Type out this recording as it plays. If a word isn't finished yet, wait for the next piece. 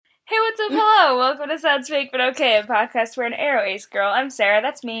what's up? Hello, welcome to Sounds Fake But Okay, a podcast where an arrow ace girl, I'm Sarah,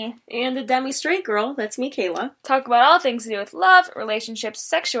 that's me, and a demi-straight girl, that's me, Kayla, talk about all things to do with love, relationships,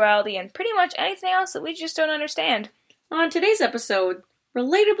 sexuality, and pretty much anything else that we just don't understand. On today's episode,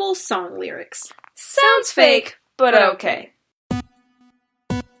 relatable song lyrics. Sounds fake, but okay.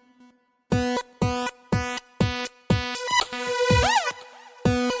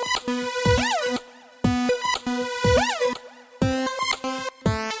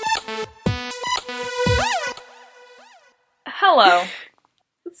 Hello.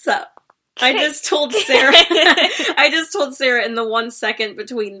 What's up? I just told Sarah in the 1 second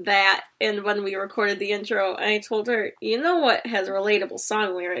between that and when we recorded the intro, I told her, you know what has relatable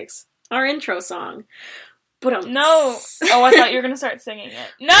song lyrics? Our intro song. But No. Oh, I thought you were going to start singing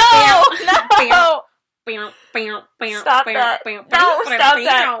it. No! No! Stop that. No, stop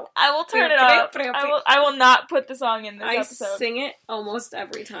that. I will turn it off. I will not put the song in this episode. I sing it almost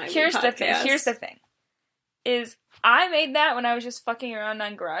every time. Here's the thing. Is I made that when I was just fucking around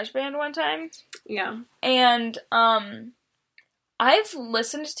on GarageBand one time. Yeah. And, I've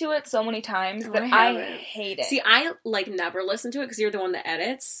listened to it so many times that I hate it. See, I, never listen to it because you're the one that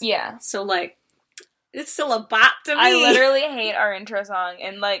edits. Yeah. So, it's still a bop to me. I literally hate our intro song,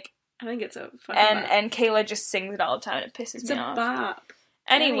 and, I think it's a fucking bop. And Kayla just sings it all the time, and it pisses me off. It's a bop.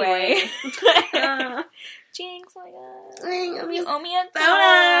 Anyway. Jinx, oh my god. You owe me a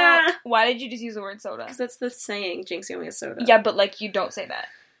soda. Why did you just use the word soda? Because that's the saying, Jinx, you owe me a soda. Yeah, but, you don't say that.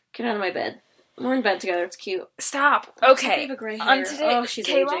 Get out of my bed. We're in bed together, it's cute. Stop. Okay. I have a gray hair. Today, she's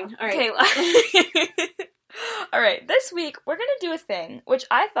Kayla? aging. All right. Kayla. Alright, this week, we're gonna do a thing, which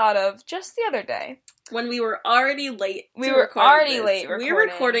I thought of just the other day. When we were already late We were already late recording. We're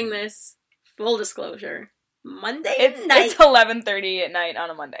recording this, full disclosure, Monday night. It's 11:30 at night on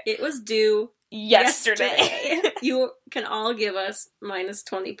a Monday. It was due yesterday. You can all give us minus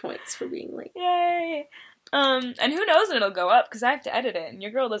 20 points for being late. Yay! And who knows when it'll go up, because I have to edit it, and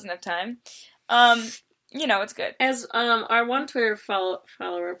your girl doesn't have time. It's good. As, our one Twitter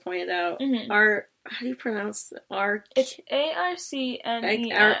follower pointed out, how do you pronounce It's ARCNES.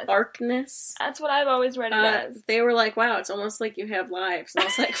 Arcness? That's what I've always read it as. They were like, wow, it's almost like you have lives. And I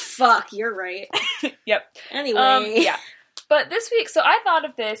was like, fuck, you're right. Yep. Anyway. Yeah. But this week, so I thought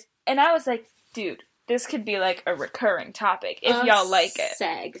of this, and I was like, dude, this could be, a recurring topic, if y'all like it.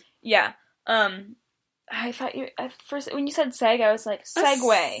 Seg. Yeah. I thought at first, when you said seg, I was like,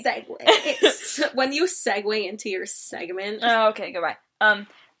 segue. Segue. It's when you segue into your segment. Oh, okay, goodbye.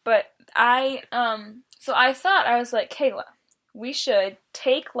 But so I thought, I was like, Kayla, we should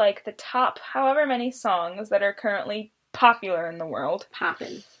take, the top however many songs that are currently popular in the world.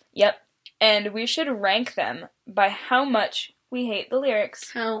 Poppin'. Yep. And we should rank them by how much we hate the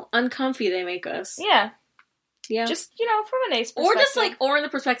lyrics. How uncomfy they make us. Yeah. Yeah. Just, from an ace perspective. Or just, or in the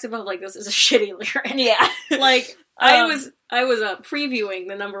perspective of, this is a shitty lyric. Yeah. I was previewing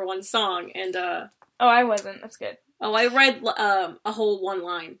the number one song, and, Oh, I wasn't. That's good. Oh, I read, a whole one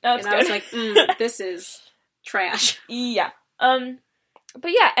line. That's and good. I was like, this is trash. Yeah. But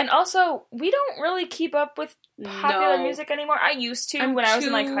yeah, and also, we don't really keep up with popular music anymore. I used to when I was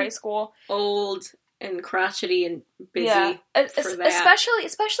in, high school. Old and crotchety and busy for that. Especially,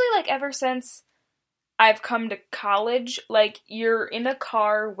 ever since I've come to college, you're in a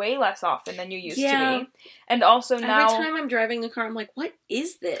car way less often than you used to be. And also now... Every time I'm driving the car, I'm like, what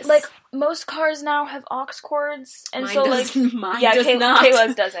is this? Most cars now have aux cords, and mine so, does not.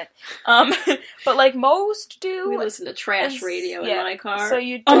 Kayla's doesn't. But, most do. We listen to trash radio in my car. So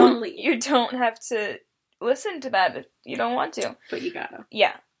you don't have to listen to that if you don't want to. But you gotta.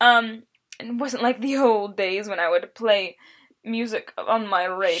 Yeah. And it wasn't like the old days when I would play music on my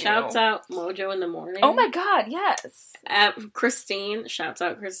radio. Shouts out Mojo in the Morning. Oh my god, yes. Christine. Shouts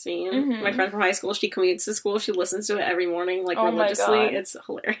out Christine. Mm-hmm. My friend from high school. She commutes to school. She listens to it every morning, religiously. My God. It's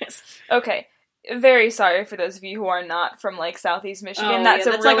hilarious. Okay. Very sorry for those of you who are not from, Southeast Michigan. That's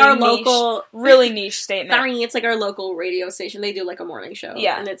really our niche, local... really niche statement. Sorry, it's our local radio station. They do, a morning show.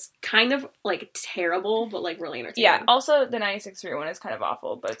 Yeah. And it's kind of, terrible, but, really entertaining. Yeah, also, the 96.3 one is kind of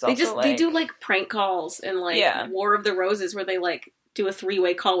awful, but it's also, They do, prank calls and, War of the Roses, where they, do a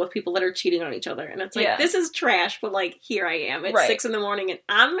 3-way call with people that are cheating on each other. And it's this is trash, but, here I am. It's 6 in the morning, and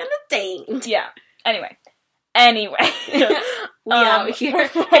I'm entertained. Yeah. Anyway. We out here.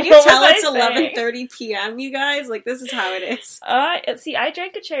 Can you tell it's 11:30 p.m., you guys? This is how it is. See, I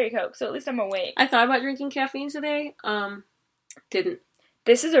drank a cherry Coke, so at least I'm awake. I thought about drinking caffeine today. Didn't.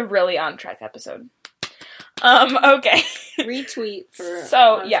 This is a really on-track episode. Okay. Retweet for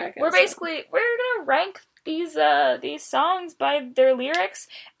So, yeah, we're gonna rank these songs by their lyrics,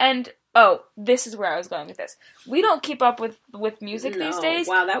 and Oh, this is where I was going with this. We don't keep up with music these days.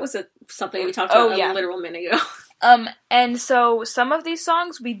 Wow, that was something we talked about a literal minute ago. And so some of these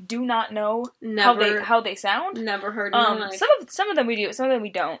songs we do not know how they sound. Never heard them. Some of them we do, some of them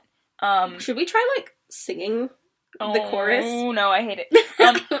we don't. Should we try singing the chorus? Oh no, I hate it.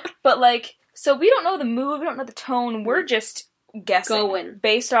 But so we don't know the mood, we don't know the tone. We're just guessing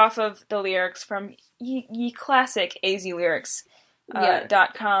based off of the lyrics from ye classic AZ Lyrics.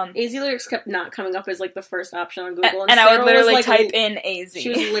 .com. AZ Lyrics kept not coming up as the first option on Google, and I would literally type in AZ. She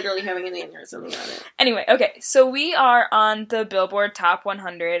was literally having an aneurysm about it. Anyway, okay, so we are on the Billboard Top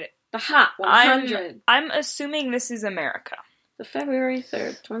 100. The Hot 100. I'm assuming this is America. The February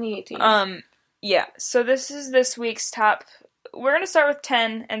 3rd, 2018. Yeah. So this is this week's top. We're gonna start with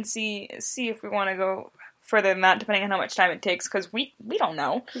 10 and see if we want to go further than that, depending on how much time it takes, because we don't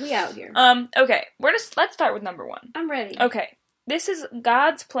know. We out here. Okay, let's start with number 1. I'm ready. Okay. This is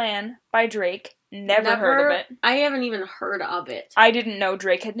God's Plan by Drake. Never heard of it. I haven't even heard of it. I didn't know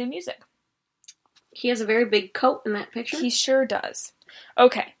Drake had new music. He has a very big coat in that picture. He sure does.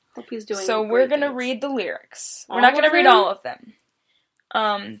 Okay. Hope he's doing so we're going to read the lyrics. We're not going to read all of them.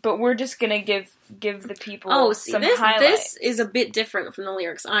 But we're just going to give the people some highlights. This is a bit different from the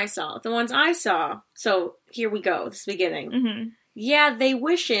lyrics I saw. The ones I saw. So here we go. This beginning. Mm-hmm. Yeah, they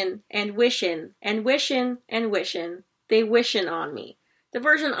wishin' and wishin' and wishin' and wishin'. They wishin' on me. The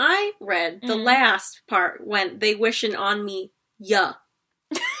version I read, the last part went, they wishin' on me, yeah.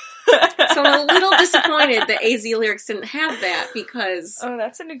 So I'm a little disappointed that AZ Lyrics didn't have that because... Oh,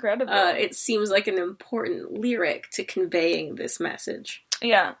 that's incredible. It seems like an important lyric to conveying this message.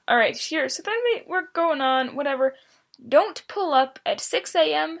 Yeah, alright, here. So then we're going on, whatever. Don't pull up at 6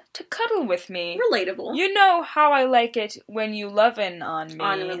 a.m. to cuddle with me. Relatable. You know how I like it when you lovin' on me.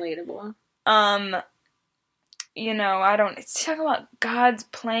 Unrelatable. It's talking about God's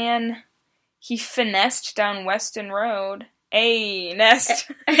plan. He finessed down Weston Road.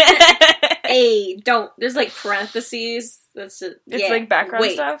 Nest. Don't. There's parentheses. That's it. It's background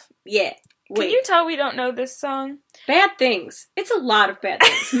stuff? Yeah. Can you tell we don't know this song? Bad things. It's a lot of bad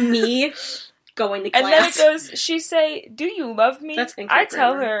things. Me going to class. And then it goes, she say, do you love me? That's I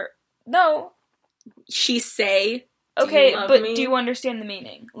tell her, no. She say, okay, but do you understand the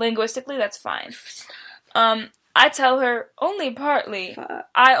meaning? Linguistically, that's fine. I tell her, only partly. Fuck.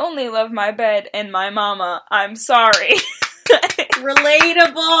 I only love my bed and my mama. I'm sorry.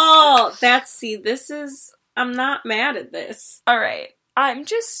 Relatable! I'm not mad at this. Alright. I'm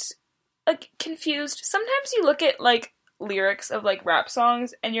just, confused. Sometimes you look at, lyrics of, rap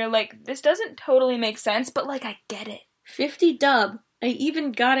songs, and you're like, this doesn't totally make sense, but, I get it. 50 dub. I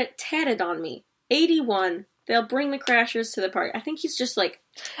even got it tatted on me. 81. They'll bring the crashers to the party. I think he's just,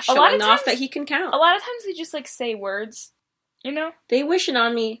 showing off that he can count. A lot of times they just, say words, They wishing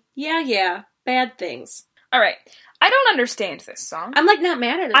on me. Yeah. Bad things. Alright. I don't understand this song. I'm, not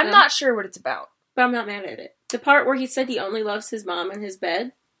mad at it, I'm not sure what it's about. But I'm not mad at it. The part where he said he only loves his mom and his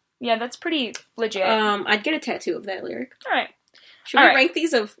bed. Yeah, that's pretty legit. I'd get a tattoo of that lyric. Alright. Should we rank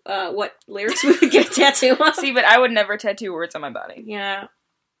these of what lyrics we would get a tattoo of? See, but I would never tattoo words on my body. Yeah.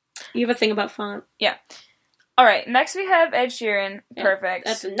 You have a thing about font. Yeah. Alright, next we have Ed Sheeran. Yeah, perfect.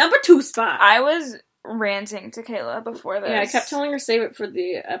 That's the number 2 spot. I was ranting to Kayla before this. Yeah, I kept telling her save it for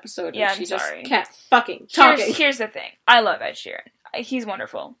the episode. Yeah, she sorry. Just kept fucking talking. Here's the thing. I love Ed Sheeran. He's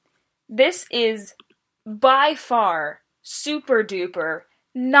wonderful. This is, by far, super duper,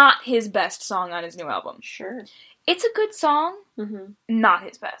 not his best song on his new album. Sure. It's a good song, not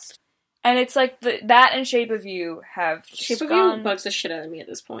his best. And it's that and Shape of You have Shape of You bugs the shit out of me at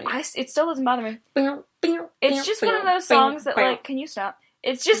this point. It still doesn't bother me. It's just one of those songs that, can you stop?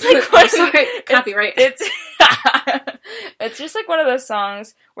 It's just sorry, copyright. It's just one of those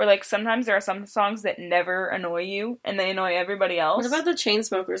songs where sometimes there are some songs that never annoy you and they annoy everybody else. What about the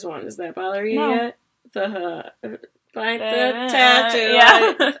Chainsmokers one? Does that bother you yet? The tattoo.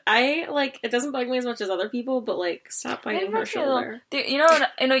 Yeah. I it doesn't bug me as much as other people, but stop biting her shoulder.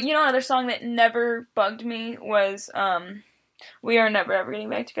 Another song that never bugged me was We Are Never Ever Getting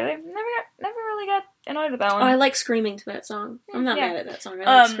Back Together. Never really got annoyed with that one. Oh, I like screaming to that song. I'm not mad at that song.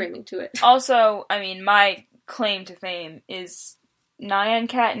 I like screaming to it. Also, my claim to fame is Nyan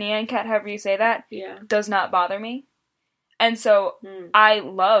Cat, however you say that, does not bother me. And so, I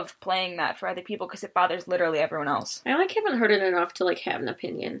love playing that for other people because it bothers literally everyone else. I haven't heard it enough to have an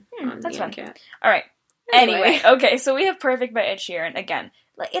opinion on that's Nyan Cat. Alright. Anyway, okay, so we have Perfect by Ed Sheeran. Again,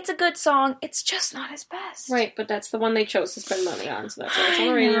 it's a good song, it's just not his best. Right, but that's the one they chose to spend money on, so that's why it's on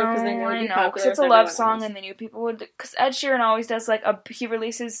the radio, because they know it'd be popular. Because it's a love song, and they knew people would... Because Ed Sheeran always does, he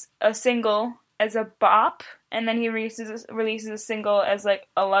releases a single, as a bop, and then he releases a single as, like,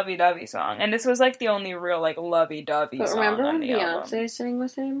 a lovey-dovey song. And this was, like, the only real, like, lovey-dovey song on the album. But remember when Beyonce sang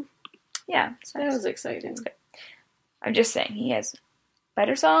with him? Yeah. That was exciting. I'm just saying, he has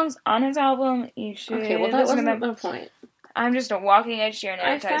better songs on his album. You should. Okay, well, that wasn't the point. I'm just a walking Ed Sheeran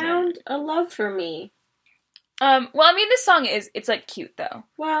advertisement. I found a love for me. Well, I mean, this song it's, like, cute, though.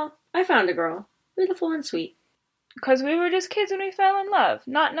 Well, I found a girl. Beautiful and sweet. Because we were just kids when we fell in love,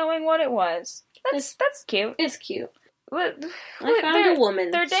 not knowing what it was. That's cute. It's cute. I found a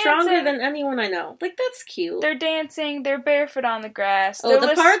woman stronger than anyone I know. Like, that's cute. They're dancing. They're barefoot on the grass. Oh,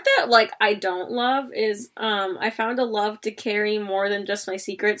 the part that, like, I don't love is, I found a love to carry more than just my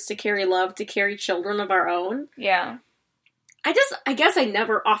secrets, to carry love, to carry children of our own. Yeah. I guess I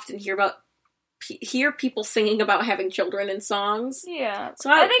never often hear people singing about having children in songs. Yeah. So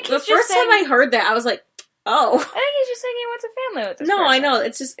I think the first time I heard that, I was like, oh. I think he's just saying he wants a family with this person. I know.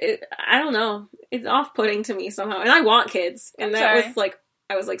 It's just, I don't know. It's off-putting to me somehow. And I want kids. And was like,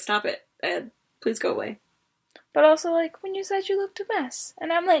 I was like, stop it, Ed. Please go away. But also, like, when you said you looked a mess.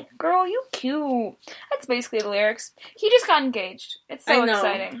 And I'm like, girl, you cute. That's basically the lyrics. He just got engaged. It's so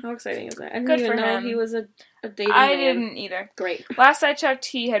exciting. How exciting is that? I didn't even know he was a dating man. I didn't either. Great. Last I checked,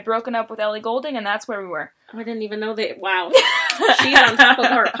 he had broken up with Ellie Goulding, and that's where we were. Oh, I didn't even know that. Wow. She's on top of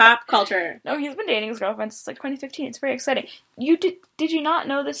her pop culture. No, he's been dating his girlfriend since, like, 2015. It's very exciting. Did you not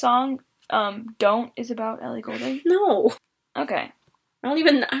know the song, Don't is about Ellie Goulding? No. Okay.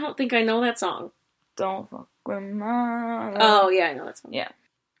 I don't think I know that song. Don't fuck with my... Oh, yeah, I know that song. Yeah.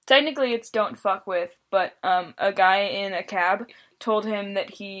 Technically, it's Don't Fuck With, but, a guy in a cab told him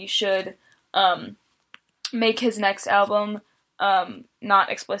that he should, make his next album,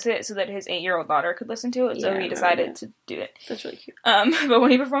 not explicit so that his 8-year-old daughter could listen to it, so he decided to do it. That's really cute. But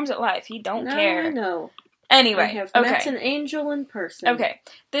when he performs it live, he don't care. I know. Anyway, I have met an angel in person. Okay.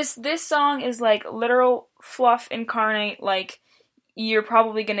 This song is, like, literal fluff incarnate, like, you're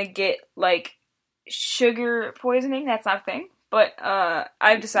probably gonna get, like, sugar poisoning. That's not a thing. But,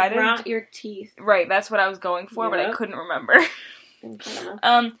 I've decided... Rot your teeth. Right, that's what I was going for, but I couldn't remember.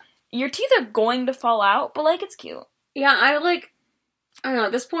 Your teeth are going to fall out, but, like, it's cute. Yeah, I don't know,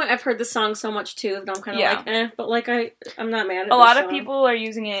 at this point I've heard the song so much too that I'm kind of like, but, like, I'm not mad at it. A lot of people are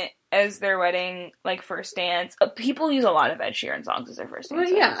using it as their wedding, like, first dance. People use a lot of Ed Sheeran songs as their first dance.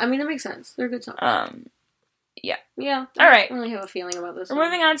 Well, yeah, I mean, it makes sense. They're good songs. Yeah. Yeah. All right. I don't really have a feeling about this. We're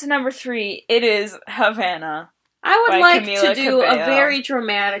moving on to number 3. It is Havana. I would like to do a very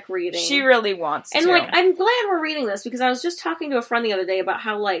dramatic reading. She really wants to. And, like, I'm glad we're reading this because I was just talking to a friend the other day about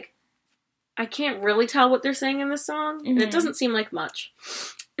how, like, I can't really tell what they're saying in this song, and it doesn't seem like much.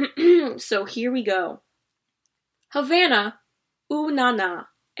 So here we go. Havana, ooh na na,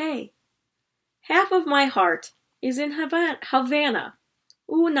 ay. Half of my heart is in Havana,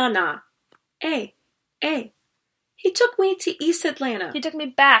 ooh na na, ay, ay. He took me to East Atlanta. He took me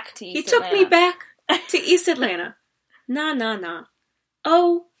back to East Atlanta. He took me back to East Atlanta. Na na na.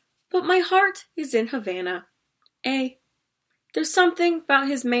 Oh, but my heart is in Havana, ay. There's something about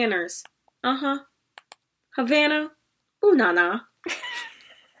his manners. Uh-huh. Havana. Ooh, na-na.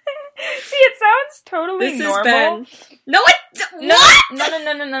 See, it sounds totally normal. No, what? No.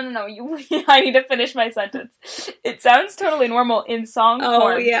 I need to finish my sentence. It sounds totally normal in song form.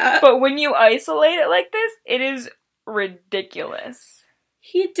 Oh, yeah. But when you isolate it like this, it is ridiculous.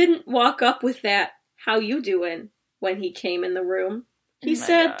 He didn't walk up with that, how you doing, when he came in the room. He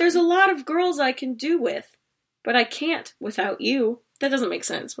said, there's a lot of girls I can do with, but I can't without you. That doesn't make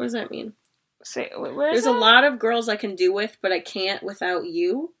sense. What does that mean? There's a lot of girls I can do with, but I can't without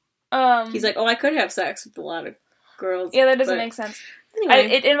you. He's like, I could have sex with a lot of girls. Yeah, that doesn't make sense.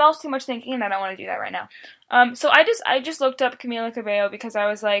 Anyway. It involves too much thinking, and I don't want to do that right now. So I just looked up Camila Cabello because I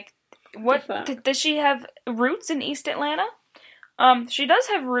was like, what does she have roots in East Atlanta? She does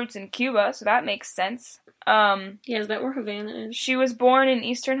have roots in Cuba, so that makes sense. Yeah, is that where Havana is? She was born in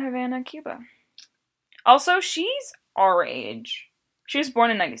Eastern Havana, Cuba. Also, she's our age. She was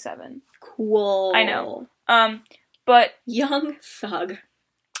born in 97. Cool. I know. But... Young thug.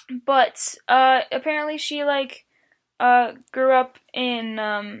 But, apparently she, like, grew up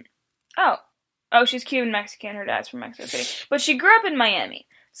in, she's Cuban-Mexican. Her dad's from Mexico City. But she grew up in Miami.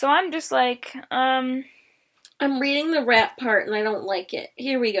 So I'm just like, I'm reading the rap part and I don't like it.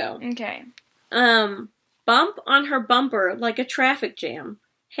 Here we go. Okay. Bump on her bumper like a traffic jam.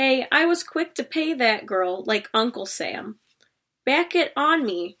 Hey, I was quick to pay that girl like Uncle Sam. Back it on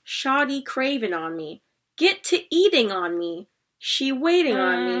me, shoddy craving on me. Get to eating on me, she waiting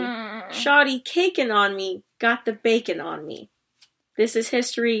on me. Shoddy caking on me, got the bacon on me. This is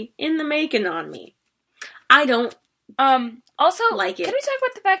history in the making on me. I don't Also, like it. Can we talk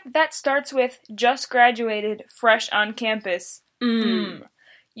about the fact that starts with just graduated, fresh on campus?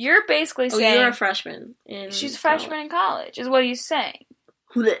 You're basically saying... you're a freshman. She's a freshman in college, is what he's saying.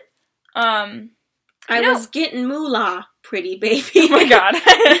 I was getting moolah, pretty baby. Oh my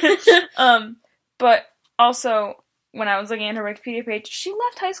god. But also, when I was looking at her Wikipedia page, she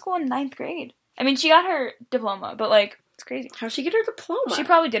left high school in 9th grade. I mean, she got her diploma, but, like, it's crazy. How'd she get her diploma? She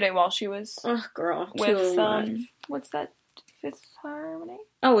probably did it while she was... Oh, girl. With, what's that? Fifth Harmony?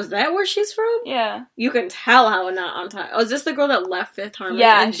 Oh, is that where she's from? Yeah. You can tell how not on time. Oh, is this the girl that left Fifth Harmony?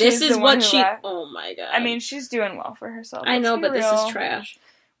 Yeah, and this is what she... left. Oh my god. I mean, she's doing well for herself. I know, but this is trash.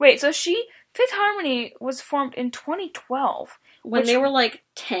 Wait, so Fifth Harmony was formed in 2012. When they were like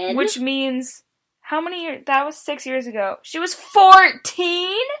 10? Which means, how many years? That was 6 years ago. She was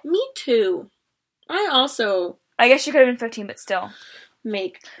 14? Me too. I guess she could have been 15, but still. I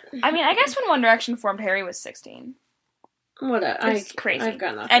mean, I guess when One Direction formed, Harry was 16. Whatever. It's crazy. I've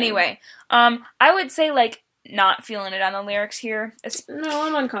got nothing. Anyway, I would say, like, not feeling it on the lyrics here. No,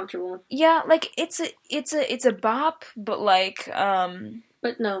 I'm uncomfortable. Yeah, like, it's a bop, but, like,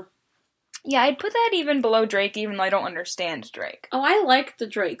 But no. Yeah, I'd put that even below Drake, even though I don't understand Drake. Oh, I like the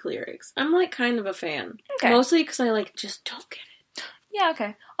Drake lyrics. I'm, like, kind of a fan. Okay. Mostly because I, like, just don't get it. Yeah,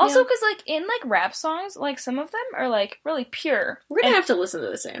 okay. Also, because, like, in, like, rap songs, like, some of them are, like, really pure. We're gonna have to listen to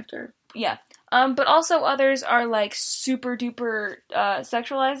this after. Yeah. But also others are, like, super duper,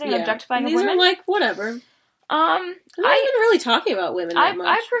 sexualizing, objectifying of women. These are, like, whatever. I'm not even really talking about women that much.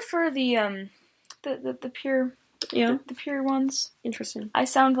 I prefer the pure... Yeah. The pure ones. Interesting. I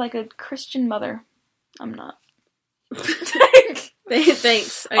sound like a Christian mother. I'm not.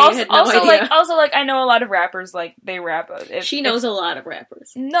 Thanks. I had no idea. Like, I know a lot of rappers, like, they rap. She knows a lot of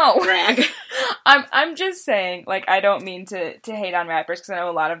rappers. No. Brag. I'm just saying, like, I don't mean to hate on rappers, because I know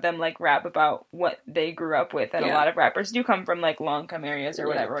a lot of them, like, rap about what they grew up with, and a lot of rappers do come from, like, low-income areas, or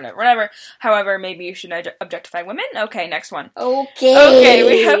whatever. However, maybe you should objectify women? Okay, next one. Okay,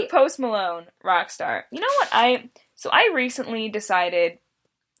 we have Post Malone, Rockstar. You know what, I recently decided,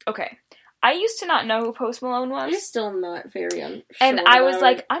 okay, I used to not know who Post Malone was. You're still not very unsure. And I was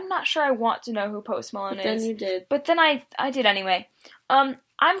like, I'm not sure I want to know who Post Malone is. Then you did. But then I did anyway. I'm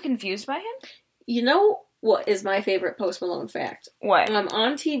confused by him. You know what is my favorite Post Malone fact? What?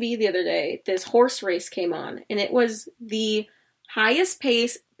 On TV the other day, this horse race came on, and it was the highest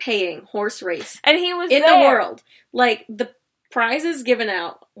paying horse race and he was in the world. Like, the prizes given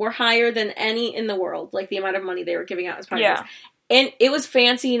out were higher than any in the world. Like, the amount of money they were giving out as prizes. Yeah. And it was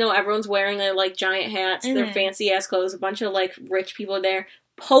fancy, you know, everyone's wearing their, like, giant hats, their fancy-ass clothes, a bunch of, like, rich people there.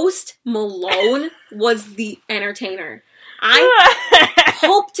 Post Malone was the entertainer. I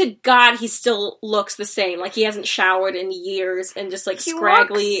hope to God he still looks the same. Like, he hasn't showered in years and just, like,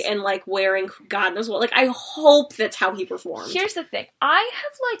 scraggly and, like, wearing God knows what. Like, I hope that's how he performed. Here's the thing. I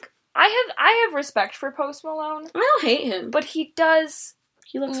have respect for Post Malone. I don't hate him. But he does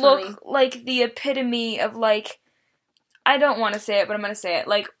look funny. Like the epitome of, like, I don't want to say it, but I'm going to say it.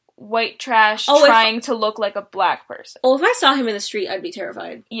 Like, white trash trying to look like a black person. Oh, if I saw him in the street, I'd be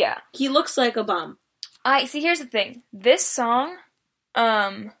terrified. Yeah. He looks like a bum. See, here's the thing. This song,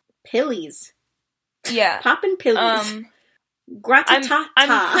 Pillies. Yeah. Poppin' pillies. Gratatata.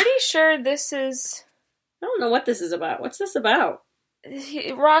 I'm pretty sure this is... I don't know what this is about. What's this about?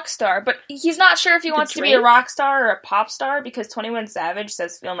 Rock star, but he's not sure if he wants to be a rock star or a pop star because 21 Savage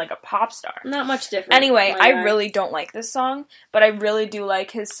says feeling like a pop star. Not much different. Anyway, I really don't like this song, but I really do like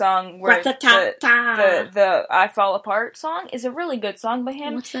his song where the I Fall Apart song is a really good song by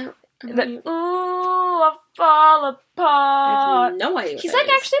him. What's that? Ooh, I fall apart. I have no idea. He's like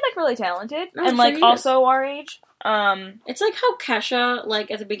actually like really talented and like also our age. It's like how Kesha,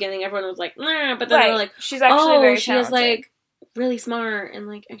 like at the beginning, everyone was like, nah, but then they're like, she's actually very talented. She is like really smart and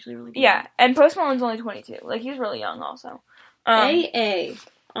like actually really good. Yeah, and Post Malone's only 22. Like he's really young also. AA.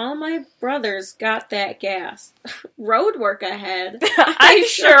 All my brothers got that gas. Road work ahead. I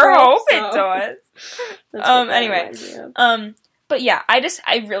sure hope it does. Anyway. But yeah,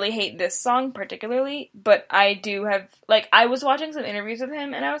 I really hate this song particularly, but I do have, like, I was watching some interviews with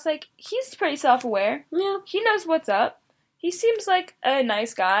him, and I was like, he's pretty self-aware. Yeah. He knows what's up. He seems like a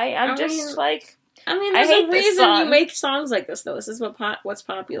nice guy. I there's a reason you make songs like this, though. This is what's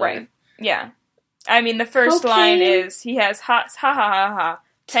popular. Right. Yeah. I mean, the first line is, he has ha ha ha ha.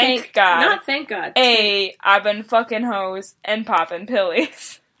 Thank God. Not thank God. I've been fucking hoes and popping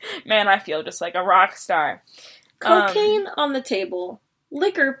pillies. Man, I feel just like a rock star. Cocaine on the table.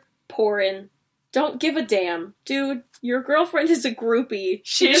 Liquor pouring. Don't give a damn. Dude, your girlfriend is a groupie.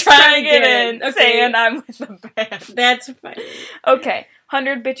 She's trying to get in, okay. Saying I'm with the band. That's funny. Okay.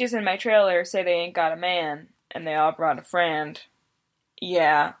 100 bitches in my trailer say they ain't got a man. and they all brought a friend.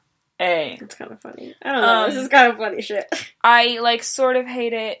 Yeah. Hey. It's kind of funny. I don't know. This is kind of funny shit. I, like, sort of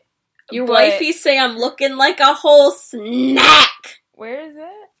hate it. Your wifey say I'm looking like a whole snack. Where is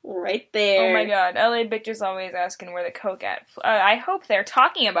it? Right there. Oh my god. LA bitches always asking where the Coke at. I hope they're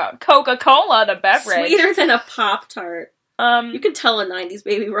talking about Coca-Cola, the beverage. Sweeter than a Pop-Tart. You can tell a 90s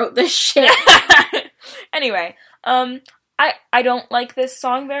baby wrote this shit. Anyway, I don't like this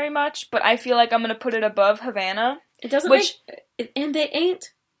song very much, but I feel like I'm gonna put it above Havana. It doesn't and they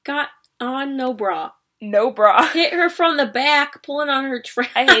ain't got on no bra. No bra. Hit her from the back, pulling on her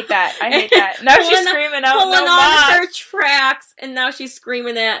tracks. I hate that. Now she's screaming out, pulling no on mas. her tracks, and now she's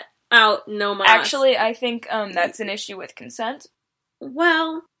screaming out, no mas. Actually, I think that's an issue with consent.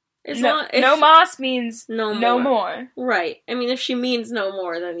 Well, no mas means no more. Right. I mean, if she means no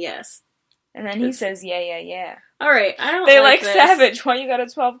more, then yes. And then he says, yeah. Alright, I don't They like this. Savage, why you got a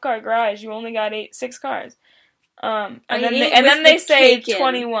 12-car garage? You only got 6 cars. And then they say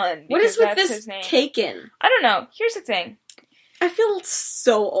 21. What is with this Caken? I don't know. Here's the thing. I feel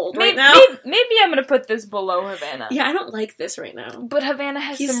so old right now. Maybe I'm gonna put this below Havana. Yeah, I don't like this right now. But Havana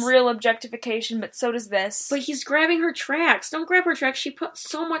has some real objectification, but so does this. But he's grabbing her tracks. Don't grab her tracks. She put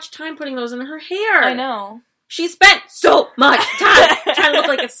so much time putting those in her hair. I know. She spent so much time trying to look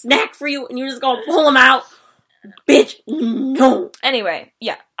like a snack for you, and you just gonna pull them out. Bitch, no. Anyway,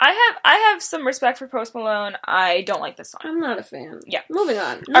 yeah. I have some respect for Post Malone. I don't like this song. I'm not a fan. Yeah. Moving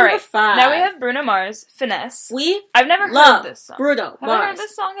on. Alright. 5. Now we have Bruno Mars, Finesse. I've never heard this song. Bruno Mars. Have I heard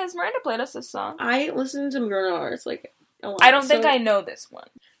this song? Has Miranda played us this song? I listened to Bruno Mars like a lot. I don't think I know this one.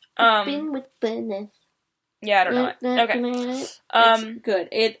 Been with Finesse. Yeah, I don't know it. Okay. It's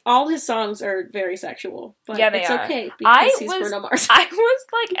good. All his songs are very sexual. But yeah, they it's are. Okay because he's Bruno Mars. I was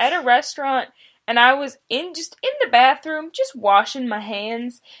like at a restaurant and I was in the bathroom just washing my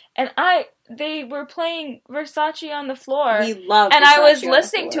hands and they were playing Versace on the floor. We love and Versace I was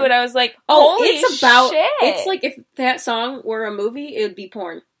listening to it. I was like, shit. It's like if that song were a movie, it would be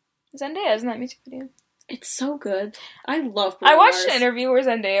porn. Zendaya, isn't that music video? It's so good. I love Bruno I watched Mars. an interview where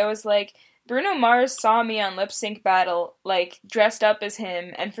Zendaya was like, Bruno Mars saw me on Lip Sync Battle, like, dressed up as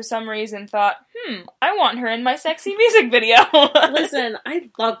him, and for some reason thought, I want her in my sexy music video. Listen, I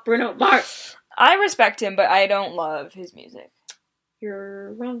love Bruno Mars. I respect him, but I don't love his music.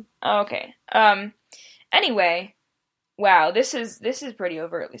 You're wrong. Okay. Anyway, wow, this is pretty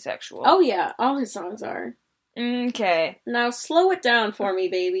overtly sexual. Oh yeah, all his songs are. Okay. Now slow it down for me,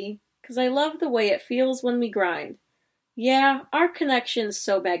 baby, because I love the way it feels when we grind. Yeah, our connection's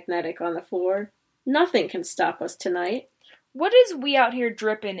so magnetic on the floor. Nothing can stop us tonight. What does "we out here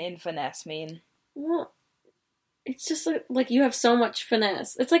dripping in finesse" mean? Well, it's just like you have so much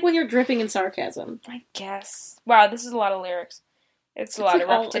finesse. It's like when you're dripping in sarcasm. I guess. Wow, this is a lot of lyrics. It's a lot of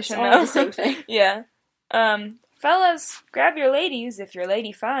repetition, though. It's all the same thing. Yeah. Fellas, grab your ladies if your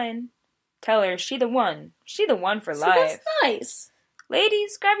lady fine. Tell her she the one. She the one for life. That's nice.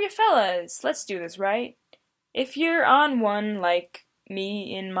 Ladies, grab your fellas. Let's do this right. If you're on one like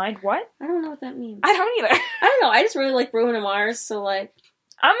me in mind, what? I don't know what that means. I don't either. I don't know. I just really like Bruno Mars, so like,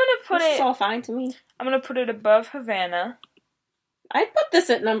 I'm gonna put it's all fine to me. I'm gonna put it above Havana. I'd put this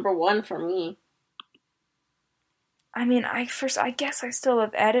at number 1 for me. I mean, I guess I still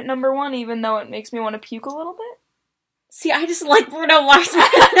have added number 1, even though it makes me want to puke a little bit. See, I just like Bruno Mars.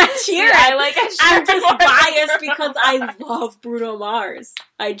 I'm just biased because I love Bruno Mars.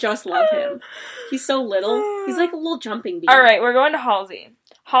 I just love him. He's so little. He's like a little jumping bean. Alright, we're going to Halsey.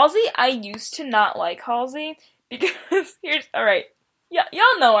 Halsey, I used to not like Halsey because alright. Yeah,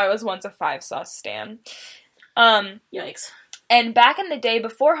 y'all know I was once a 5 Sauce stan. Yikes. And back in the day,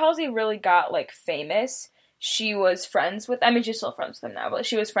 before Halsey really got, like, famous, she was friends with, she's still friends with them now, but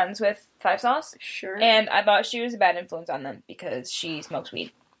she was friends with 5 Sauce. Sure. And I thought she was a bad influence on them because she smokes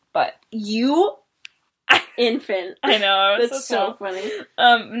weed. But you infant. I know. That's so funny.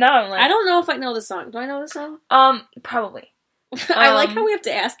 Now I'm like, I don't know if I know the song. Do I know the song? Probably. I like how we have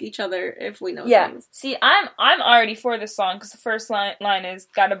to ask each other if we know things. See, I'm already for this song because the first line is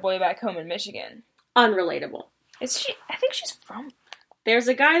 "Got a boy back home in Michigan." Unrelatable. Is she? I think she's from. There's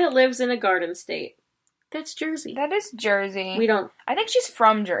a guy that lives in a garden state. That's Jersey. That is Jersey. We don't. I think she's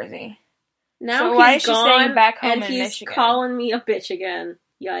from Jersey. Now so he's why is she gone, saying back home and in he's Michigan? Calling me a bitch again.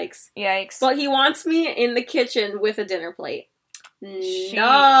 Yikes. Yikes. But he wants me in the kitchen with a dinner plate. She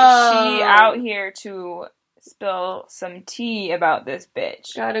out here to spill some tea about this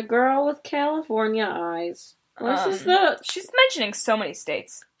bitch. Got a girl with California eyes. She's mentioning so many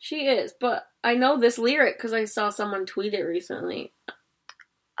states. She is, but I know this lyric because I saw someone tweet it recently.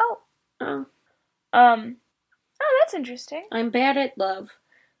 Oh, that's interesting. I'm bad at love.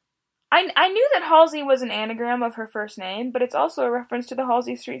 I knew that Halsey was an anagram of her first name, but it's also a reference to the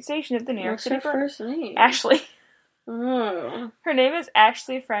Halsey Street station of the New York City. What's her first name? Ashley. Oh. Her name is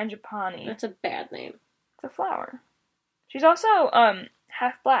Ashley Frangipani. That's a bad name. It's a flower. She's also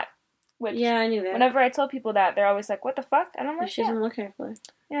half black. Which, yeah, I knew that. Whenever I tell people that, they're always like, "What the fuck?" And I'm like, "She doesn't look half black."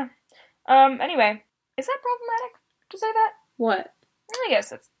 Yeah. Anyway, is that problematic to say that? What? I guess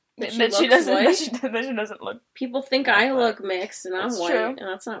that's that she doesn't look. People think I look mixed and I'm white, true. and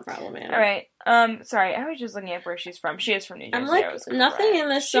that's not problematic. All right. Sorry, I was just looking at where she's from. She is from New Jersey. I'm like, nothing in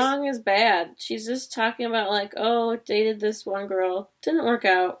this song is bad. She's just talking about like, oh, dated this one girl, didn't work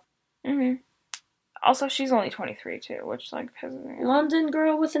out. Mhm. Also, she's only 23 too, which like pisses me off. London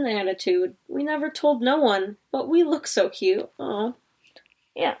girl with an attitude. We never told no one, but we look so cute. Oh.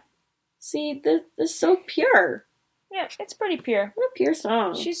 Yeah. See, this is so pure. Yeah, it's pretty pure. What a pure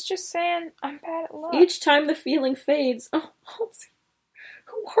song. She's just saying, I'm bad at love. Each time the feeling fades. Oh,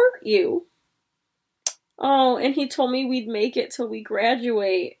 who hurt you? Oh, and he told me we'd make it till we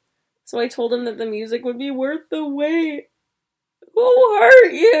graduate. So I told him that the music would be worth the wait. Who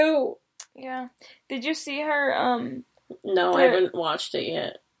hurt you? Yeah. Did you see her, No, I haven't watched it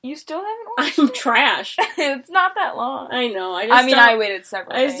yet. You still haven't watched I'm it? trash. It's not that long. I know. I waited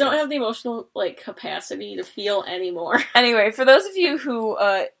several days. I just don't have the emotional, capacity to feel anymore. Anyway, for those of you who,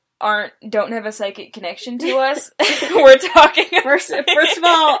 don't have a psychic connection to us, we're talking first of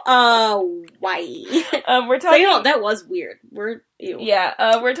all, why? We're talking. So, that was weird.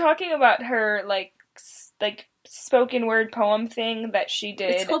 Yeah, we're talking about her like spoken word poem thing that she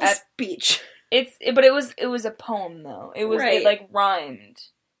did. It's called a speech. But it was a poem though. It was right. It rhymed.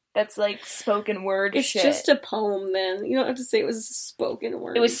 That's spoken word. It's shit. just a poem. Then you don't have to say it was spoken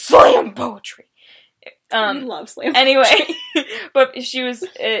word. It was slam poetry. We love slam. Anyway, but she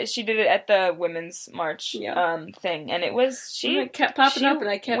did it at the Women's March thing, and it kept popping up, and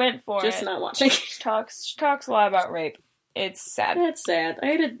I kept went for just it. not watching. She talks a lot about rape. It's sad. That's sad. I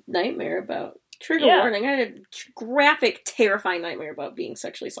had a nightmare about trigger warning. I had a graphic, terrifying nightmare about being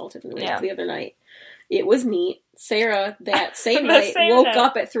sexually assaulted in the other night. It was neat. Sarah, that same night, woke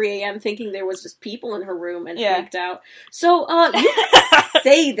up at 3 a.m. thinking there was just people in her room and freaked out. So, you could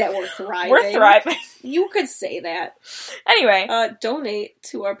say that we're thriving. We're thriving. You could say that. Anyway. Donate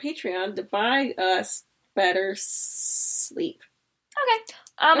to our Patreon to buy us better sleep. Okay.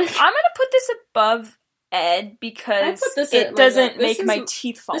 I'm gonna put this above Ed because it doesn't make my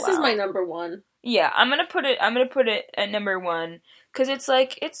teeth fall out. This is my number one. Yeah, I'm gonna put it at number one. Because it's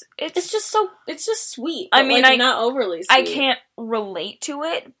just sweet. I mean, not overly sweet. I can't relate to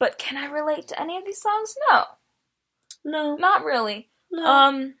it, but can I relate to any of these songs? No, not really.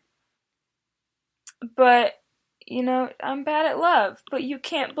 No. But I'm bad at love. But you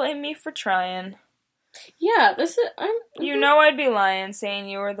can't blame me for trying. Yeah, I'd be lying saying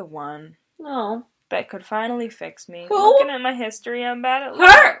you were the one. No, that could finally fix me. Who? Looking at my history, I'm bad at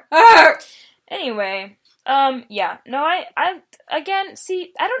love. Her. Anyway. Yeah. No, I again,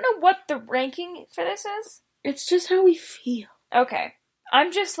 see, I don't know what the ranking for this is. It's just how we feel. Okay.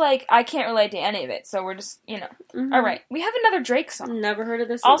 I'm just I can't relate to any of it, so we're just, Mm-hmm. Alright, we have another Drake song. Never heard of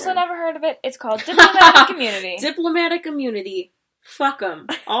this Also either. never heard of it. It's called Diplomatic Immunity. Diplomatic Immunity. Fuck them.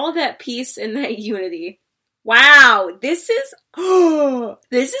 All of that peace and that unity. Wow, this is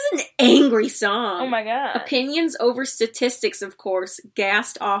an angry song. Oh my god. Opinions over statistics, of course,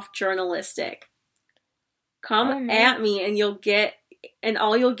 gassed off journalistic. Come at me and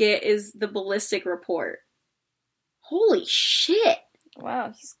all you'll get is the ballistic report. Holy shit.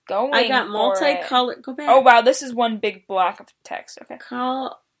 Wow, he's going I got multicolored. Go back. Oh wow, this is one big block of text. Okay.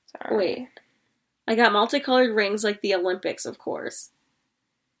 Sorry. Wait. I got multicolored rings like the Olympics, of course.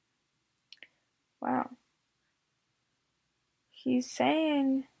 Wow. He's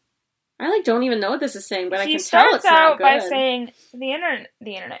saying... I don't even know what this is saying, but I can tell it's not good. He starts out by saying,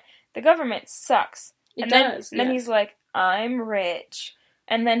 the government sucks. It and does. Then he's like, I'm rich.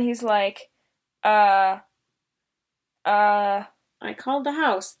 And then he's like, I called the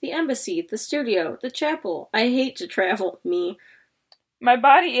house, the embassy, the studio, the chapel. I hate to travel, me. My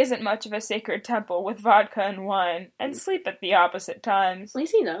body isn't much of a sacred temple with vodka and wine, and sleep at the opposite times. At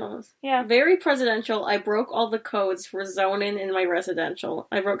least he knows. Yeah. Very presidential. I broke all the codes for zoning in my residential.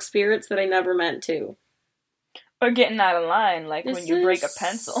 I broke spirits that I never meant to. Or getting out of line, when you break a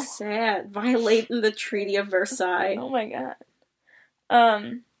pencil. Sad. Violating the Treaty of Versailles. Oh my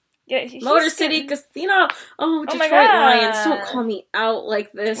god. Yeah, Motor City Casino. Oh, Detroit Lions. Don't call me out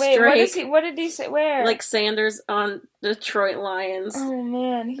like this, Wait, Drake. what did he say? Where? Like Sanders on Detroit Lions. Oh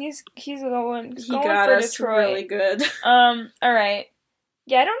man, he's going. He got for us Detroit. really good. All right.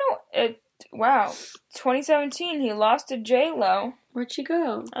 Yeah, I don't know. Wow. 2017, he lost to J-Lo. Where'd she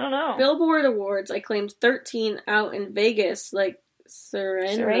go? I don't know. Billboard Awards. I claimed 13 out in Vegas, like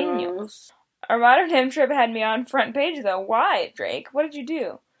Serenos. Our Rotterdam trip had me on front page, though. Why, Drake? What did you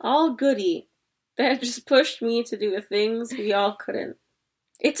do? All goody. That just pushed me to do the things we all couldn't.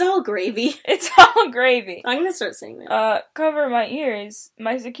 It's all gravy. It's all gravy. I'm gonna start saying that. Cover my ears.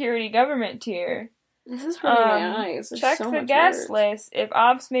 My security government tier. This is hurting my eyes. There's check so the much guest words. list. If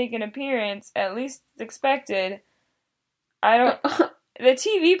ops make an appearance, at least it's expected. I don't... The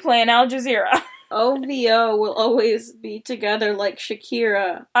TV plan, Al Jazeera. OVO will always be together like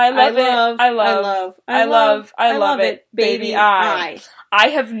Shakira. I love it, baby. I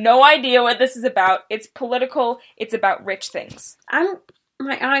have no idea what this is about. It's political. It's about rich things.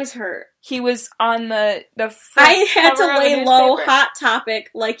 My eyes hurt. He was on the I had to lay low. Hot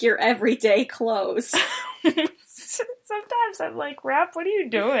Topic like your everyday clothes. Sometimes I'm like, Rap, what are you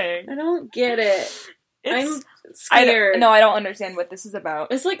doing? I don't get it. I'm scared. I don't understand what this is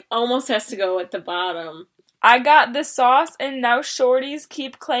about. This like almost has to go at the bottom. I got the sauce and now shorties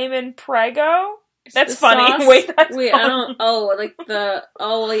keep claiming Prego. That's funny. Sauce? Wait, that's wait, funny. I don't. Oh, like the.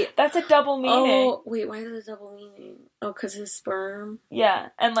 Oh wait, that's a double meaning. Oh wait, why is it a double meaning? Oh, because his sperm. Yeah,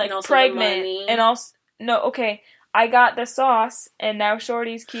 and like and pregnant, and also no. Okay, I got the sauce, and now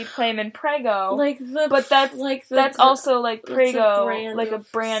shorties keep claiming Prego. Like the. But that's like the, that's also like Prego, like a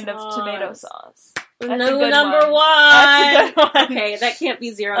brand of tomato sauce. That's no, a good number one. That's a good one. Okay, that can't be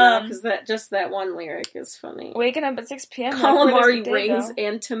zero now because that one lyric is funny. Waking up at 6 p.m. Calamari rings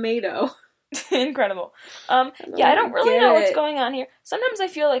and tomato. Incredible. I don't really know what's going on here. Sometimes I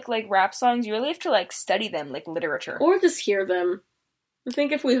feel like rap songs, you really have to study them like literature. Or just hear them. I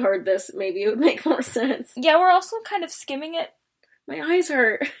think if we heard this, maybe it would make more sense. Yeah, we're also kind of skimming it. My eyes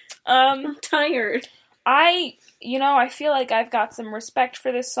hurt. I'm tired. I feel like I've got some respect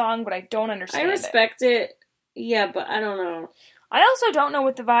for this song, but I don't understand it. I respect it. Yeah, but I don't know. I also don't know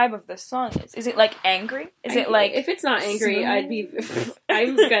what the vibe of this song is. Is it angry? Is it if it's not angry,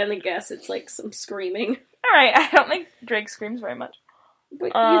 I'm gonna guess it's some screaming. Alright, I don't think Drake screams very much. But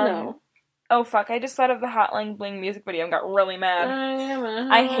you know. Oh fuck, I just thought of the Hotline Bling music video and got really mad.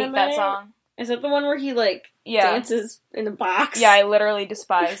 I hate that song. Is that the one where he dances in a box? Yeah, I literally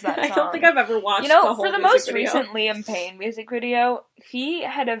despise that song. I don't think I've ever watched the whole for the most video. Recent Liam Payne music video, he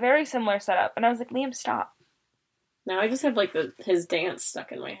had a very similar setup, and I was like, Liam, stop. Now I just have his dance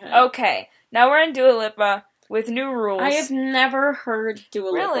stuck in my head. Okay, now we're in Dua Lipa with New Rules. I have never heard Dua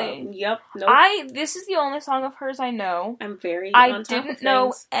Lipa. Really? Yep. Nope. This is the only song of hers I know. I'm very. I didn't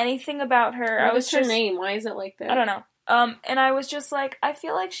know anything about her. What is her name? Why is it like that? I don't know. And I was just I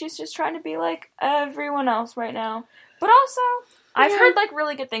feel like she's just trying to be like everyone else right now. But also, I've heard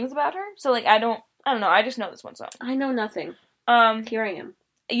really good things about her. So I don't know. I just know this one song. I know nothing. Here I am.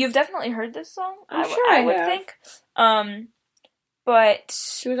 You've definitely heard this song. I'm sure I would have. think. But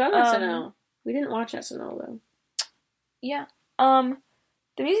she was on SNL. We didn't watch SNL though. Yeah. The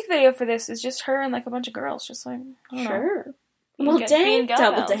music video for this is just her and a bunch of girls, just I don't know. Well, dang,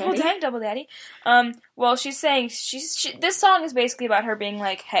 Double Daddy. Well, dang, Double Daddy. Well, she's saying this song is basically about her being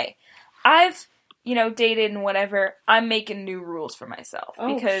like, hey, I've dated and whatever. I'm making new rules for myself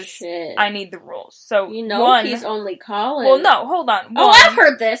because I need the rules. So he's only calling. Well, no, hold on. I've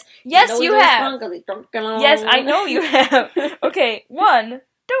heard this. Yes, you have. Yes, I know you have. Okay, 1.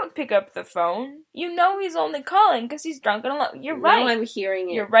 Don't pick up the phone. You know he's only calling because he's drunk and alone. You're right. Now I'm hearing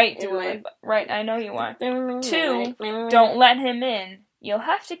it. You're right, Dua. Right, I know you are. 2, don't let him in. You'll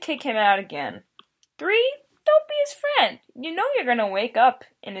have to kick him out again. 3, don't be his friend. You know you're gonna wake up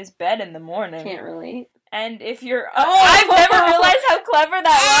in his bed in the morning. Can't relate. And if you're... I've never realized how clever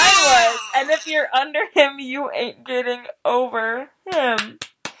that line was. And if you're under him, you ain't getting over him.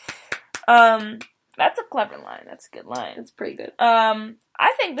 That's a clever line. That's a good line. It's pretty good.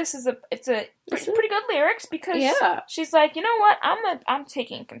 I think this is pretty good lyrics because she's like, you know what? I'm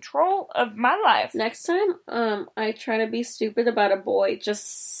taking control of my life. Next time, I try to be stupid about a boy,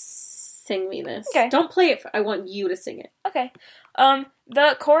 just sing me this. Okay. Don't play it. I want you to sing it. Okay.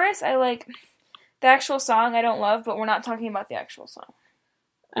 The chorus I like. The actual song I don't love, but we're not talking about the actual song.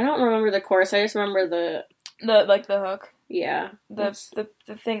 I don't remember the chorus. I just remember the hook. Yeah. The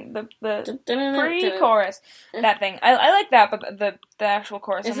thing, the pre-chorus. That thing. I like that, but the actual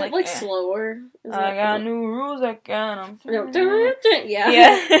chorus, is I'm it slower? I got new rules again.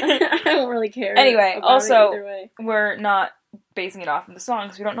 Yeah. I don't really care. Anyway, also, we're not basing it off of the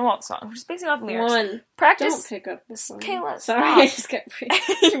songs. We don't know all the songs. We're just basing it off the lyrics. 1. Practice. Don't pick up this one. Kayla, sorry, I just got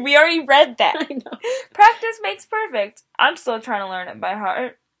we already read that. I know. Practice makes perfect. I'm still trying to learn it by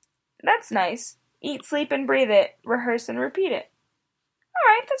heart. That's nice. Eat, sleep, and breathe it. Rehearse and repeat it.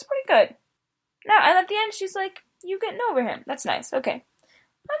 Alright, that's pretty good. Now, and at the end, she's like, you getting over him. That's nice. Okay.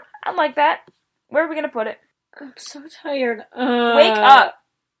 I like that. Where are we going to put it? I'm so tired. Wake up.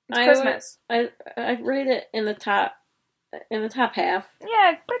 It's Christmas. I'd rate it in the top half.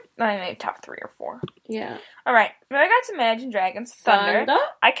 Yeah, but maybe top 3 or 4. Yeah. Alright, I got Imagine Dragons, Thunder.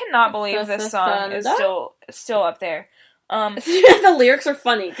 I cannot believe this song is still up there. The lyrics are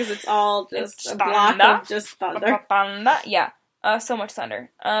funny, because it's all just a block of just thunder. Yeah, so much thunder.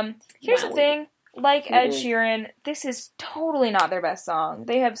 Here's the thing, like Ed Sheeran, this is totally not their best song.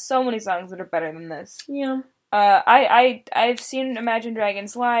 They have so many songs that are better than this. Yeah. I've seen Imagine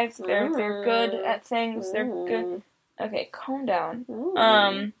Dragons live. They're good at things. They're good. Okay, calm down.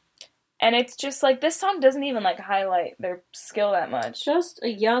 And it's just like, this song doesn't even like highlight their skill that much. Just a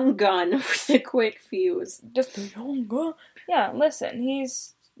young gun with a quick fuse. Just a young gun. Yeah, listen,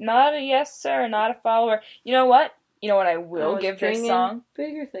 he's not a yes sir, not a follower. You know what? I will give this song?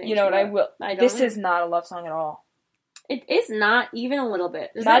 Bigger things. You know what I will? This is not a love song at all. It is not even a little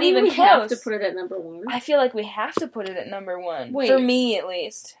bit. Does not that mean even we close. have to put it at number 1? I feel like we have to put it at number 1. Wait. For me, at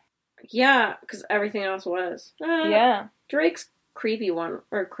least. Yeah, because everything else was. Yeah. Drake's creepy one,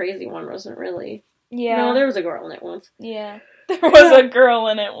 or crazy one, wasn't really. Yeah. No, there was a girl in it once. Yeah. There was a girl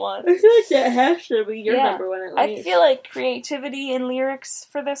in it once. I feel like that has to be your number 1 at least. I feel like creativity in lyrics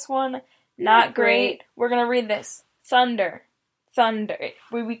for this one, not great. We're gonna read this. Thunder.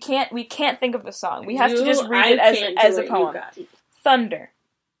 We can't think of the song. We have to just read it as a poem. Thunder.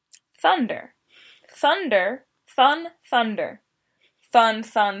 Thunder. Thunder. Thunder. Thunder.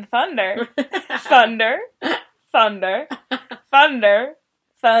 Thunder. Thunder. Thunder.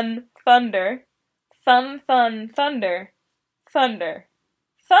 Thunder. Thunder. Thunder. Thunder.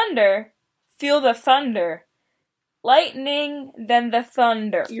 Thunder. Feel the thunder. Lightning, then the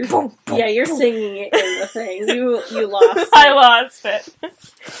thunder. You're singing it in the thing. You lost it. I lost it.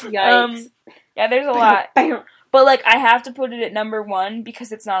 Yikes. Yeah, there's a lot. But, like, I have to put it at number 1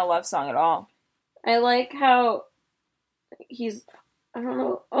 because it's not a love song at all. I like how I don't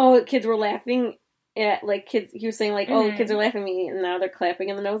know, kids were laughing at, like, kids, he was saying, like, kids are laughing at me, and now they're clapping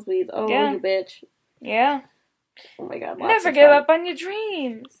in the nosebleeds. Oh, you bitch. Yeah. Oh my god. Never give up on your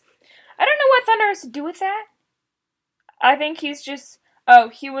dreams. I don't know what thunder has to do with that. I think he's just...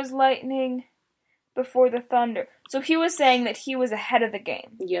 he was lightning before the thunder. So he was saying that he was ahead of the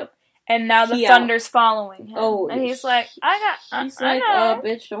game. Yep. And now the thunder's following him. Oh. And he's like, He's like,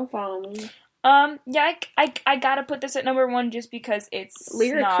 bitch, don't follow me. Yeah, I gotta put this at number 1 just because it's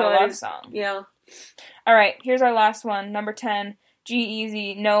lyric not a love song. Yeah. Alright, here's our last one. Number 10.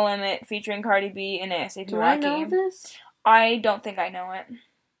 G-Eazy, No Limit, featuring Cardi B and A$AP Rocky. Do I know this? I don't think I know it.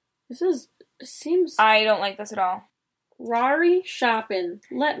 Seems... I don't like this at all. Rari shopping,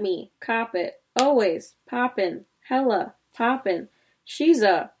 let me cop it, always poppin', hella poppin', she's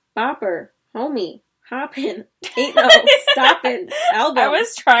a bopper, homie, hoppin', ain't no stoppin', album, I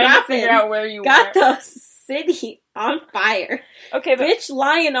was trying to figure out where you got the city on fire. Okay, but... Bitch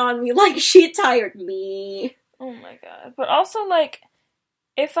lying on me like she tired me. Oh my god. But also, like,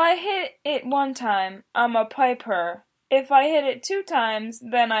 if I hit it 1 time, I'm a pipe her. If I hit it 2 times,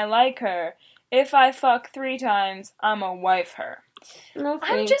 then I like her. If I fuck 3 times, I'm a wife her. No,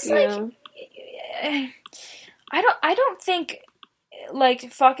 I'm just you. Like, I don't think, like,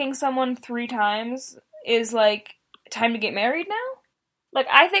 fucking someone 3 times is, like, time to get married now. Like,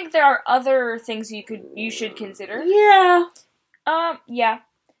 I think there are other things you should consider. Yeah. Yeah.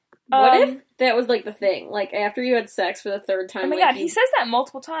 What if that was, like, the thing? Like, after you had sex for the 3rd time... Oh my god, he says that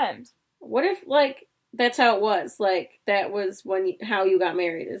multiple times. What if, like... That's how it was. Like, that was how you got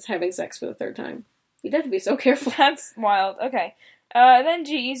married, is having sex for the 3rd time. You'd have to be so careful. That's wild. Okay. Then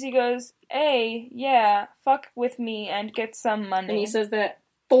G-Eazy goes, hey, yeah, fuck with me and get some money. And he says that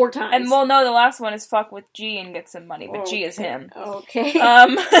 4 times. And, well, no, the last one is fuck with G and get some money, but G is him. Okay.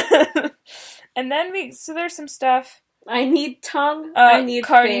 And then so there's some stuff. I need tongue. I need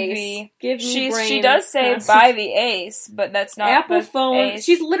Cardi face. B. Give me brain. She does say buy the ace, but that's not Apple phone. Ace.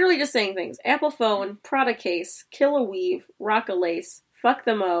 She's literally just saying things. Apple phone, Prada case, kill a weave, rock a lace, fuck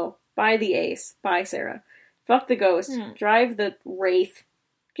the mo, buy the ace, buy Sarah, fuck the ghost, drive the wraith,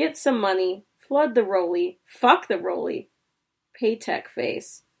 get some money, flood the rollie, fuck the rollie, pay tech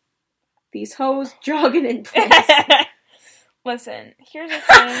face. These hoes jogging in place. Listen, here's the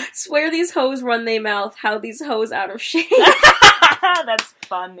thing. Swear these hoes run they mouth, how these hoes out of shape. That's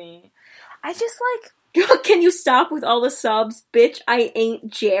funny. I just like... Can you stop with all the subs? Bitch, I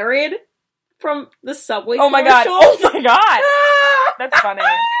ain't Jared. From the Subway commercial. Oh my god. That's funny.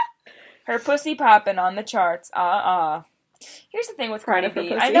 Her pussy popping on the charts. Here's the thing with Cardi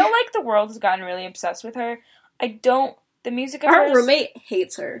B. I know, like, the world has gotten really obsessed with her. I don't The music of Our hers... roommate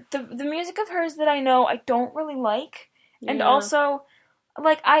hates her. The music of hers that I know, I don't really like. Yeah. And also,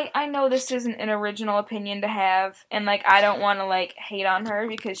 like, I know this isn't an original opinion to have, and, like, I don't want to, like, hate on her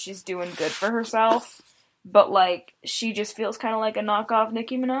because she's doing good for herself, but, like, she just feels kind of like a knockoff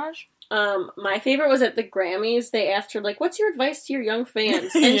Nicki Minaj. My favorite was at the Grammys. They asked her, like, what's your advice to your young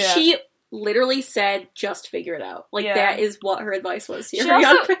fans? And she literally said, just figure it out. Like, that is what her advice was to her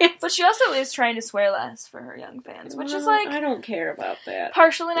young fans. But she also is trying to swear less for her young fans, which is, like... I don't care about that.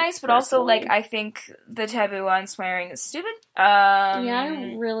 Partially nice, but also, like, I think the taboo on swearing is stupid. I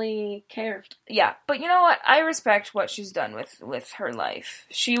don't really care. Yeah, but you know what? I respect what she's done with her life.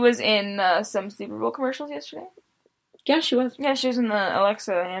 She was in some Super Bowl commercials yesterday. Yeah, she was. Yeah, she was in the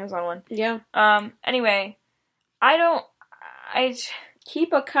Alexa Amazon one. Yeah. Anyway,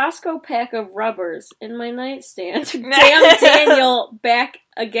 keep a Costco pack of rubbers in my nightstand. Damn Daniel back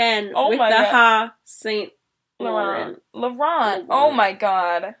again with the Saint Laurent. Oh my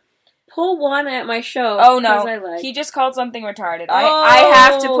god. Pull one at my show. Oh no. He just called something retarded. I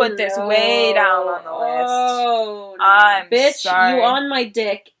have to put this way down on the list. Oh, no. I'm bitch, sorry. You on my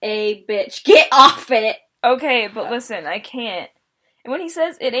dick, bitch. Get off it. Okay, but listen, I can't. And when he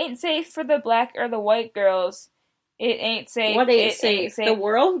says it ain't safe for the black or the white girls, it ain't safe. What ain't safe? The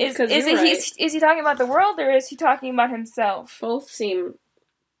world? Is he talking about the world or is he talking about himself? Both seem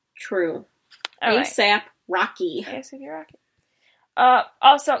true. ASAP Rocky. ASAP Rocky.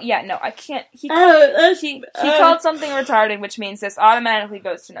 Also, yeah, no, I can't. He called something retarded, which means this automatically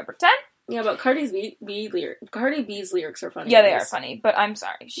goes to number 10. Yeah, but Cardi B's lyrics are funny. Yeah, they are funny, but I'm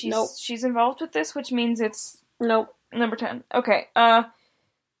sorry. She's involved with this, which means it's... Nope. Number 10. Okay,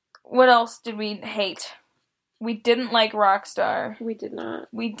 what else did we hate? We didn't like Rockstar. We did not.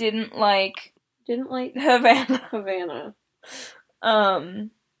 We didn't like... Havana.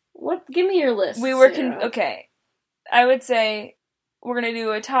 What? Give me your list, we were... Sarah. Okay. I would say we're gonna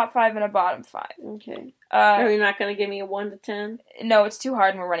do a top 5 and a bottom 5. Okay. Are you not gonna give me a 1 to 10? No, it's too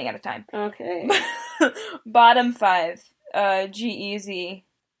hard and we're running out of time. Okay. Bottom 5. G-Eazy.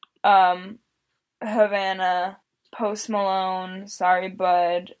 Havana. Post Malone. Sorry,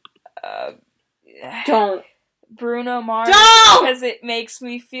 Bud. Don't. Bruno Mars. Don't! Because it makes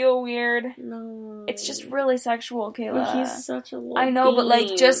me feel weird. No. It's just really sexual, Kayla. He's such a little I know, bean. but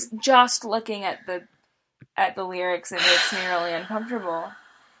like just looking at the lyrics, it makes me really uncomfortable.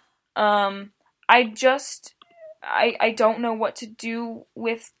 I don't know what to do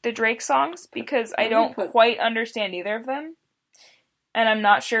with the Drake songs because I don't quite understand either of them. And I'm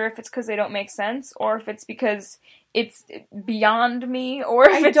not sure if it's because they don't make sense or if it's because it's beyond me or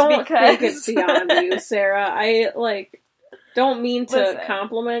if it's because... I don't think it's beyond you, Sarah. I, don't mean to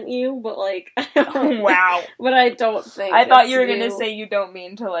compliment you, but, wow. But I don't think I thought you were going to say you don't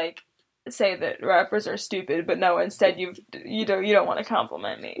mean to, say that rappers are stupid, but no, instead you don't want to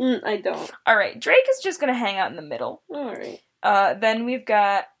compliment me. I don't. Alright, Drake is just going to hang out in the middle. Alright. Then we've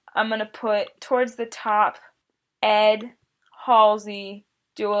got, I'm going to put towards the top, Ed, Halsey,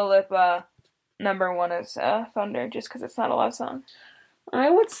 Dua Lipa. Number 1 is Thunder, just because it's not a love song. I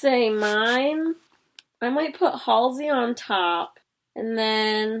would say mine, I might put Halsey on top, and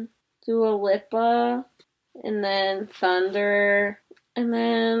then Dua Lipa, and then Thunder, and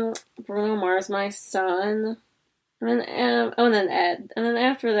then Bruno Mars, My Son, and then Ed. And then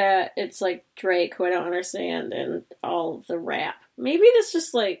after that, it's Drake, who I don't understand, and all of the rap. Maybe it's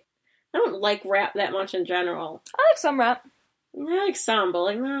just I don't like rap that much in general. I like some rap. I like some,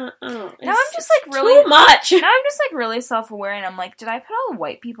 but not. I don't. Now I'm just really too much. Now I'm just really self-aware, and I'm did I put all the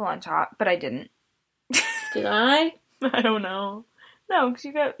white people on top? But I didn't. Did I? I don't know. No, because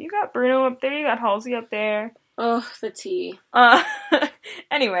you got Bruno up there, you got Halsey up there. Oh, the tea.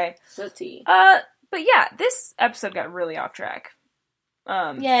 Anyway. The tea. But yeah, this episode got really off track.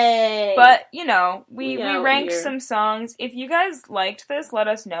 Yay! But, we ranked some songs. If you guys liked this, let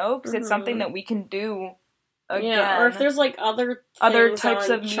us know, because it's something that we can do again. Yeah, or if there's other types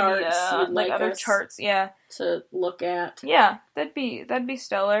of charts media, other charts, to look at. Yeah, that'd be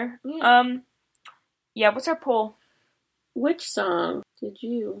stellar. Yeah. What's our poll? Which song did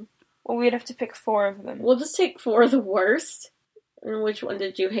you? Well, we'd have to pick 4 of them. We'll just take 4 of the worst. And which one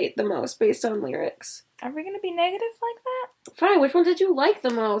did you hate the most based on lyrics? Are we gonna be negative like that? Fine. Which one did you like the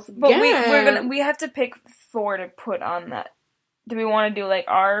most? But we have to pick 4 to put on that. Do we want to do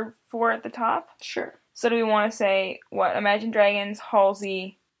our 4 at the top? Sure. So do we want to say what? Imagine Dragons,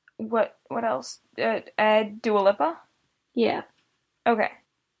 Halsey. What else? Ed, Dua Lipa. Yeah. Okay.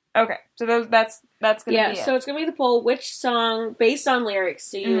 So that's gonna be it. So it's gonna be the poll. Which song, based on lyrics,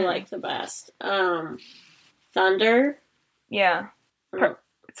 do you like the best? Thunder. Yeah.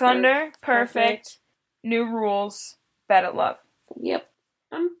 Thunder, perfect. New Rules, Bad at Love. Yep.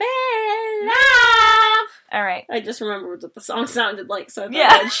 I'm bad at love. All right. I just remembered what the song sounded like, so I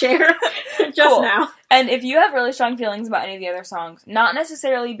thought I'd share just now. And if you have really strong feelings about any of the other songs, not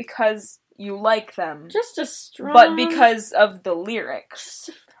necessarily because you like them, just a strong, but because of the lyrics.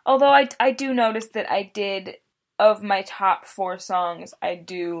 Although I do notice that I did, of my top 4 songs, I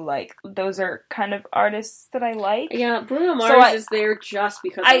do like, those are kind of artists that I like. Yeah, Bruno Mars is there just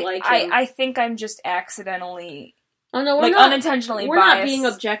because I like him. I think I'm just accidentally... Oh no, unintentionally we're biased. Not being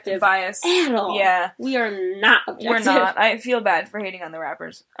objective biased at all. Yeah, we are not objective. We're not. I feel bad for hating on the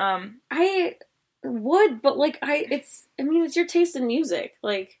rappers. I would, but it's your taste in music,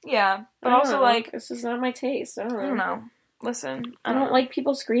 yeah, but also this is not my taste. I don't know. Listen, I don't like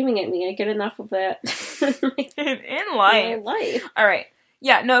people screaming at me. I get enough of that in life. In my life. All right.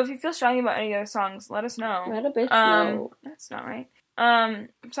 Yeah. No. If you feel strongly about any of those songs, let us know. Let a bitch know. That's not right.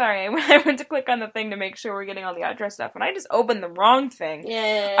 Sorry, I went to click on the thing to make sure we're getting all the outro stuff, and I just opened the wrong thing.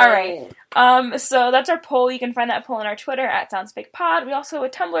 Yay. Alright. So that's our poll. You can find that poll on our Twitter at SoundsFakePod. We also have a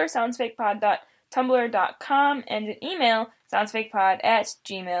Tumblr, soundsfakepod.tumblr.com, and an email,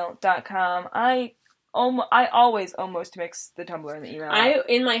 soundsfakepod@gmail.com. I always almost mix the Tumblr and the email. I,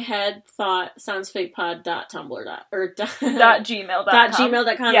 in my head, thought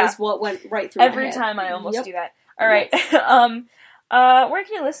soundsfakepod.tumblr.com is what went right through every my head. time I almost do that. Alright. Where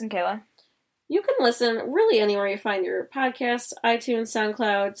can you listen, Kayla? You can listen really anywhere you find your podcast. iTunes,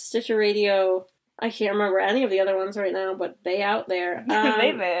 SoundCloud, Stitcher Radio. I can't remember any of the other ones right now, but they out there.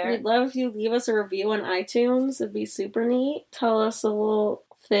 They there. We'd love if you leave us a review on iTunes. It'd be super neat. Tell us a little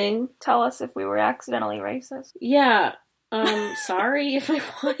thing. Tell us if we were accidentally racist. Yeah. Sorry if I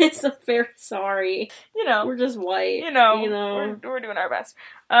was. I'm very sorry. We're just white. We're doing our best.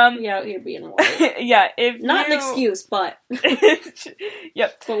 Yeah, you're being white. Yeah, not an excuse, but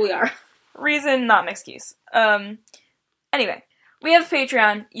yep, but we are. Reason, not an excuse. Anyway, we have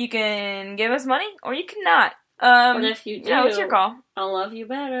Patreon. You can give us money, or you cannot. And if you do, it's your call. I'll love you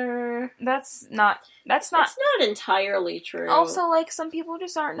better. That's not It's not entirely true. Also, some people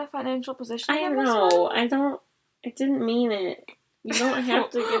just aren't in a financial position. I know. I didn't mean it. You don't have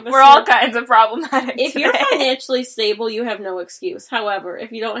to give us... We're all kinds of problematic If today. you're financially stable, you have no excuse. However,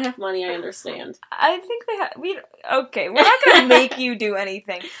 if you don't have money, I understand. I think they have... Okay, we're not going to make you do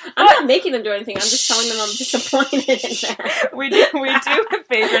anything. I'm not making them do anything. I'm just telling them I'm disappointed in that. We do have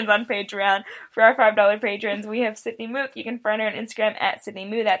patrons on Patreon. For our $5 patrons, we have Sydney Mook. You can find her on Instagram at Sydney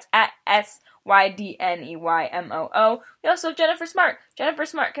Moo. That's at SYDNEYMOO. We also have Jennifer Smart. Jennifer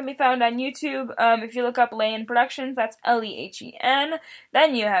Smart can be found on YouTube. If you look up Lehan Productions, that's Lehen.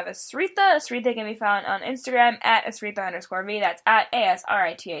 Then you have Asritha. Asritha can be found on Instagram at Asritha_V. That's at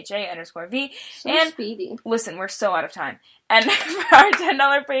ASRITHA_V. So speedy. Listen, we're so out of time. And for our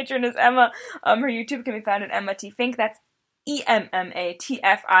 $10 patron is Emma. Her YouTube can be found at Emma T. Fink. That's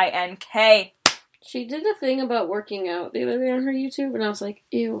EMMATFINK. She did a thing about working out the other day on her YouTube, and I was like,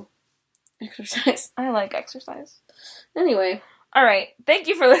 ew. Exercise. I like exercise. Anyway. Alright, thank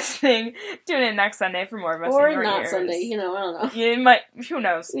you for listening. Tune in next Sunday for more of us. Or in your not ears. Sunday, I don't know. You might, who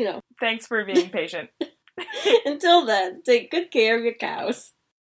knows? You know. Thanks for being patient. Until then, take good care of your cows.